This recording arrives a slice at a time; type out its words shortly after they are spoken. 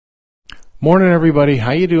Morning, everybody.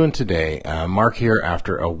 How you doing today? Mark here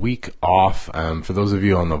after a week off. For those of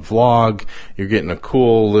you on the vlog, you're getting a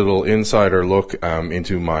cool little insider look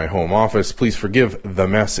into my home office. Please forgive the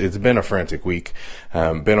mess. It's been a frantic week.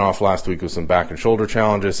 Been off last week with some back and shoulder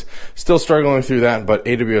challenges. Still struggling through that, but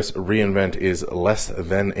AWS reInvent is less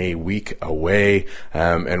than a week away.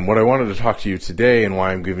 And what I wanted to talk to you today, and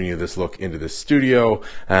why I'm giving you this look into the studio,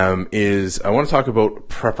 is I want to talk about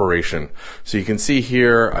preparation. So you can see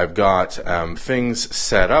here, I've got things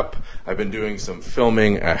set up. I've been doing some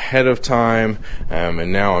filming ahead of time,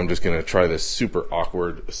 and now I'm just going to try this super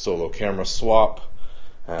awkward solo camera swap.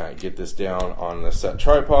 Get this down on the set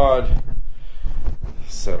tripod,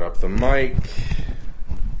 set up the mic,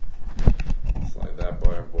 slide that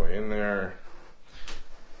boy in there,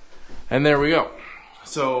 and there we go.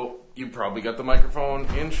 So you probably got the microphone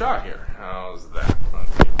in shot here. How's that?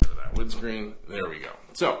 Let's get rid of that windscreen. There we go.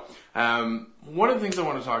 So one of the things I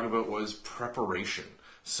want to talk about was preparation.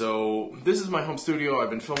 So this is my home studio.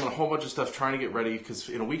 I've been filming a whole bunch of stuff trying to get ready because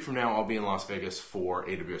in a week from now I'll be in Las Vegas for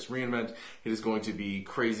AWS reInvent. It is going to be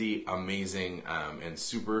crazy, amazing, and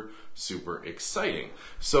super exciting.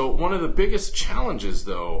 So one of the biggest challenges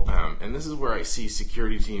though, and this is where I see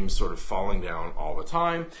security teams sort of falling down all the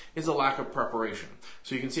time, is a lack of preparation.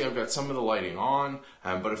 So you can see I've got some of the lighting on,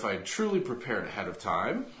 but if I had truly prepared ahead of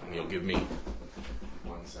time, and you'll give me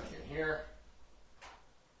 1 second here.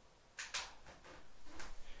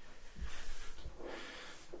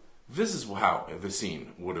 This is how the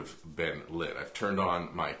scene would have been lit. I've turned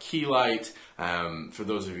on my key light. For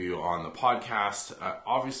those of you on the podcast,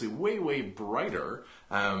 obviously way brighter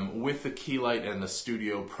with the key light and the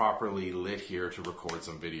studio properly lit here to record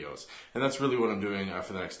some videos. And that's really what I'm doing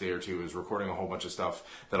for the next day or two, is recording a whole bunch of stuff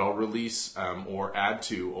that I'll release or add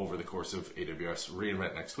to over the course of AWS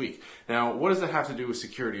reInvent next week. Now, what does that have to do with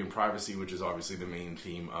security and privacy, which is obviously the main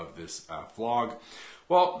theme of this vlog?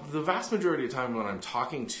 Well, the vast majority of the time when I'm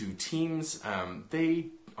talking to teams, they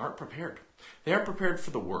aren't prepared. They aren't prepared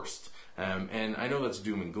for the worst. And I know that's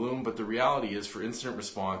doom and gloom, but the reality is for incident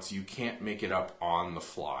response, you can't make it up on the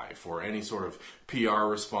fly. For any sort of PR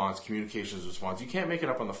response, communications response, you can't make it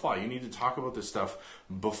up on the fly. You need to talk about this stuff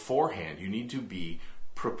beforehand. You need to be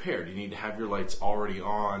prepared. You need to have your lights already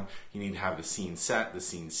on. You need to have the scene set, the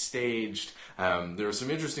scene staged. There was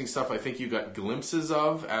some interesting stuff I think you got glimpses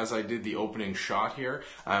of as I did the opening shot here.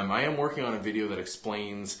 I am working on a video that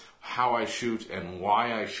explains how I shoot and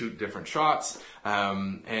why I shoot different shots.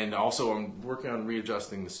 And also I'm working on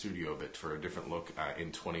readjusting the studio a bit for a different look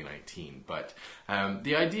in 2019. But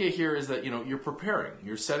the idea here is that, you're preparing.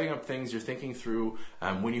 You're setting up things. You're thinking through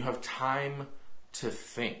when you have time to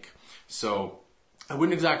think. So I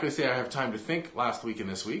wouldn't exactly say I have time to think last week and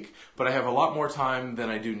this week, but I have a lot more time than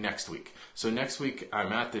I do next week. So next week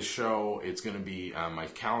I'm at this show. It's going to be, my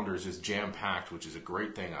calendar is just jam-packed, which is a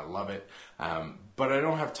great thing. I love it. But I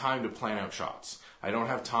don't have time to plan out shots. I don't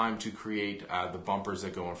have time to create the bumpers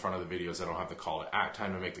that go in front of the videos. I don't have the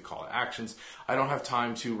time to make the call to actions. I don't have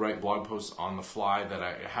time to write blog posts on the fly that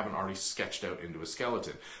I haven't already sketched out into a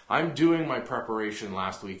skeleton. I'm doing my preparation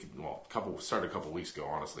last week, well, started a couple weeks ago,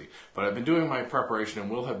 honestly, but I've been doing my preparation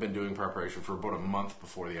and will have been doing preparation for about a month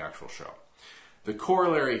before the actual show. The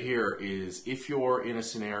corollary here is if you're in a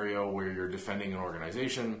scenario where you're defending an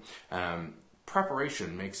organization,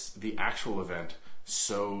 preparation makes the actual event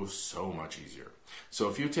so much easier. So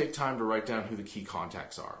if you take time to write down who the key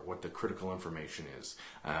contacts are, what the critical information is,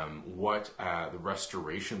 what the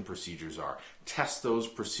restoration procedures are, test those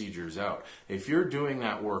procedures out. If you're doing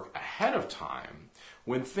that work ahead of time,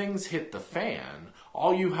 when things hit the fan,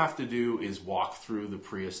 all you have to do is walk through the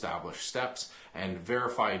pre-established steps and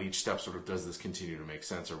verify at each step sort of, does this continue to make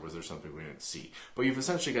sense, or was there something we didn't see? But you've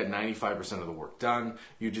essentially got 95% of the work done.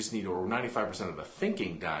 You just need, or 95% of the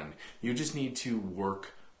thinking done. You just need to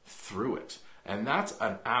work through it. And that's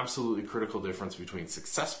an absolutely critical difference between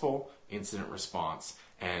successful incident response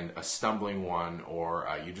and a stumbling one, or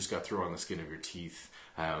you just got through on the skin of your teeth,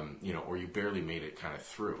 or you barely made it kind of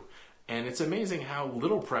through. And it's amazing how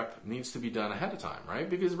little prep needs to be done ahead of time, right?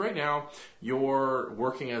 Because right now, you're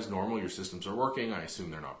working as normal. Your systems are working. I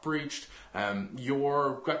assume they're not breached.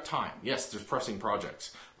 You've got time. Yes, there's pressing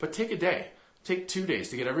projects. But take a day. Take 2 days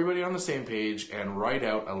to get everybody on the same page and write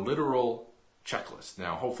out a literal checklist.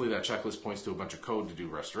 Now, hopefully that checklist points to a bunch of code to do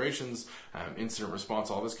restorations, incident response,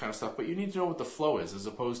 all this kind of stuff. But you need to know what the flow is, as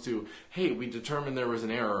opposed to, hey, we determined there was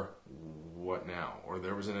an error. What now? Or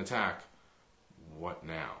there was an attack. What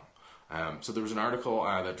now? So there was an article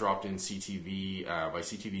that dropped in CTV by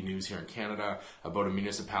CTV News here in Canada about a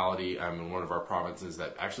municipality in one of our provinces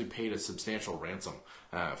that actually paid a substantial ransom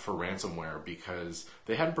for ransomware because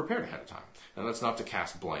they hadn't prepared ahead of time. And that's not to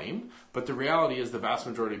cast blame, but the reality is the vast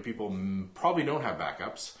majority of people probably don't have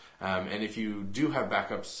backups. And if you do have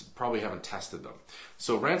backups, probably haven't tested them.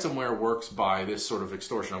 So ransomware works by this sort of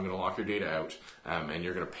extortion. I'm going to lock your data out, and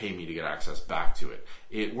you're going to pay me to get access back to it.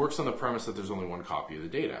 It works on the premise that there's only one copy of the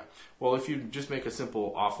data. Well, if you just make a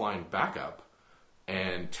simple offline backup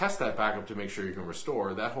and test that backup to make sure you can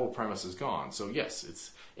restore, that whole premise is gone. So yes,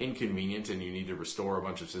 it's inconvenient and you need to restore a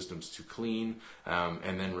bunch of systems to clean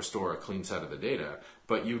and then restore a clean set of the data,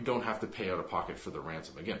 but you don't have to pay out of pocket for the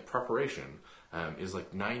ransom. Again, preparation is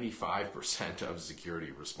like 95% of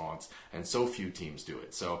security response, and so few teams do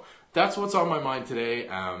it. So that's what's on my mind today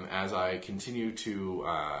as I continue to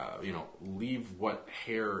leave what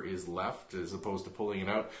hair is left as opposed to pulling it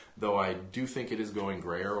out, though I do think it is going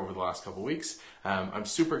grayer over the last couple weeks. I'm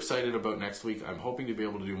super excited about next week. I'm hoping to be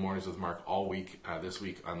able to do mornings with Mark all week this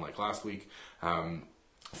week, unlike last week.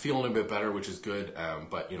 Feeling a bit better, which is good,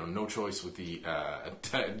 but no choice with the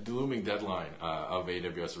looming deadline of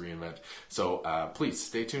AWS reInvent. So please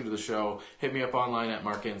stay tuned to the show. Hit me up online at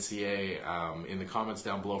marknca, in the comments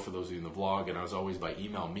down below for those of you in the vlog, and as always by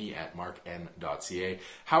email me at markn.ca.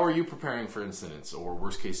 How are you preparing for incidents or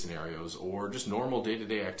worst case scenarios or just normal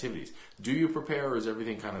day-to-day activities? Do you prepare, or is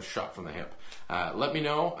everything kind of shot from the hip? Let me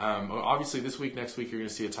know. Obviously this week, next week, you're going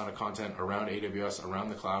to see a ton of content around AWS, around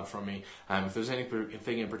the cloud from me. If there's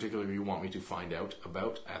anything in particular you want me to find out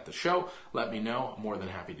about at the show, let me know. I'm more than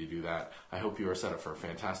happy to do that. I hope you are set up for a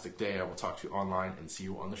fantastic day. I will talk to you online and see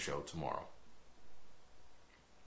you on the show tomorrow.